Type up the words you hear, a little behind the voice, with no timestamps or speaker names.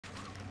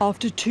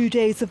After 2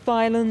 days of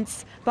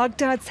violence,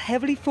 Baghdad's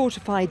heavily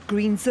fortified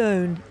green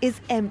zone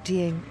is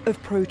emptying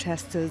of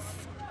protesters.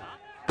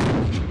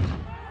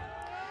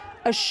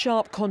 A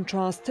sharp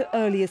contrast to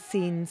earlier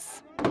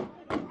scenes.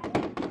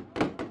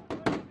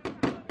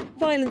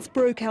 Violence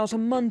broke out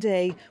on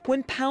Monday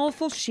when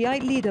powerful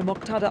Shiite leader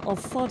Muqtada al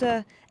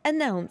Sadr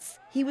announced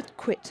he would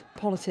quit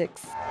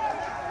politics.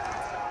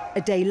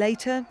 A day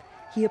later,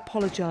 he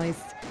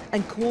apologized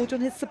and called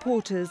on his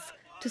supporters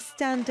to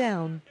stand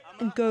down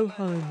and go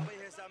home.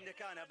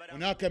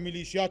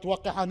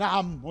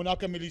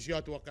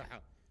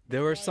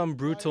 There are some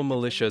brutal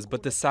militias,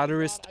 but the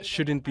Sadrists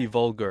shouldn't be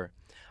vulgar.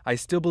 I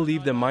still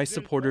believe that my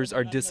supporters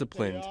are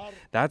disciplined.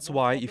 That's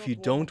why if you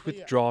don't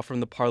withdraw from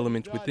the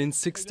parliament within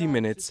 60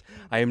 minutes,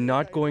 I am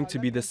not going to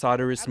be the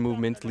Sadrist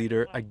movement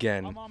leader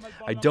again.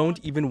 I don't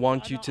even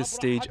want you to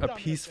stage a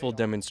peaceful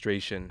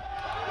demonstration.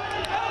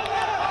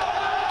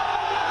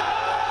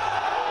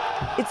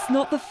 It's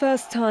not the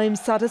first time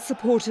Sadr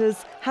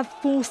supporters have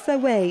forced their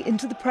way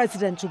into the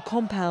presidential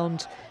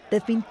compound.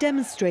 They've been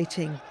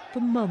demonstrating for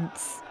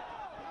months.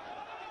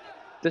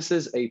 This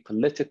is a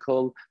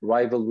political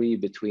rivalry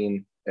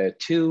between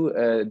two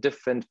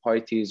different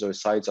parties or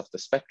sides of the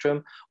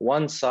spectrum.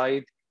 One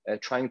side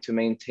trying to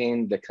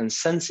maintain the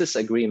consensus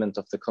agreement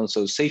of the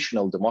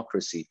constitutional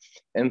democracy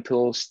in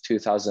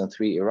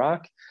post-2003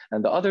 Iraq,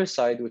 and the other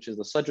side, which is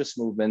the Sadrist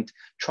movement,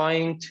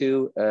 trying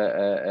to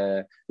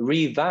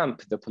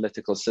revamp the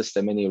political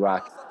system in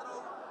Iraq.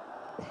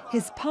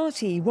 His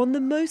party won the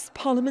most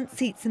parliament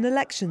seats in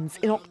elections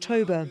in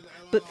October,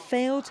 but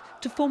failed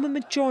to form a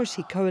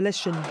majority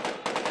coalition.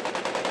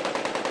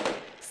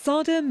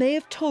 Sadr may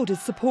have told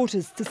his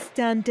supporters to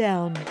stand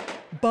down,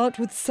 but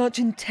with such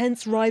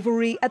intense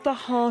rivalry at the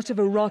heart of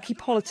Iraqi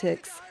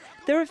politics,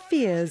 there are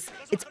fears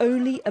it's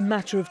only a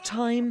matter of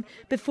time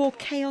before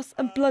chaos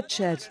and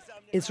bloodshed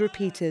is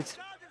repeated.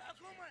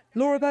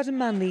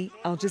 Burdon-Manley,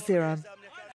 Al Jazeera.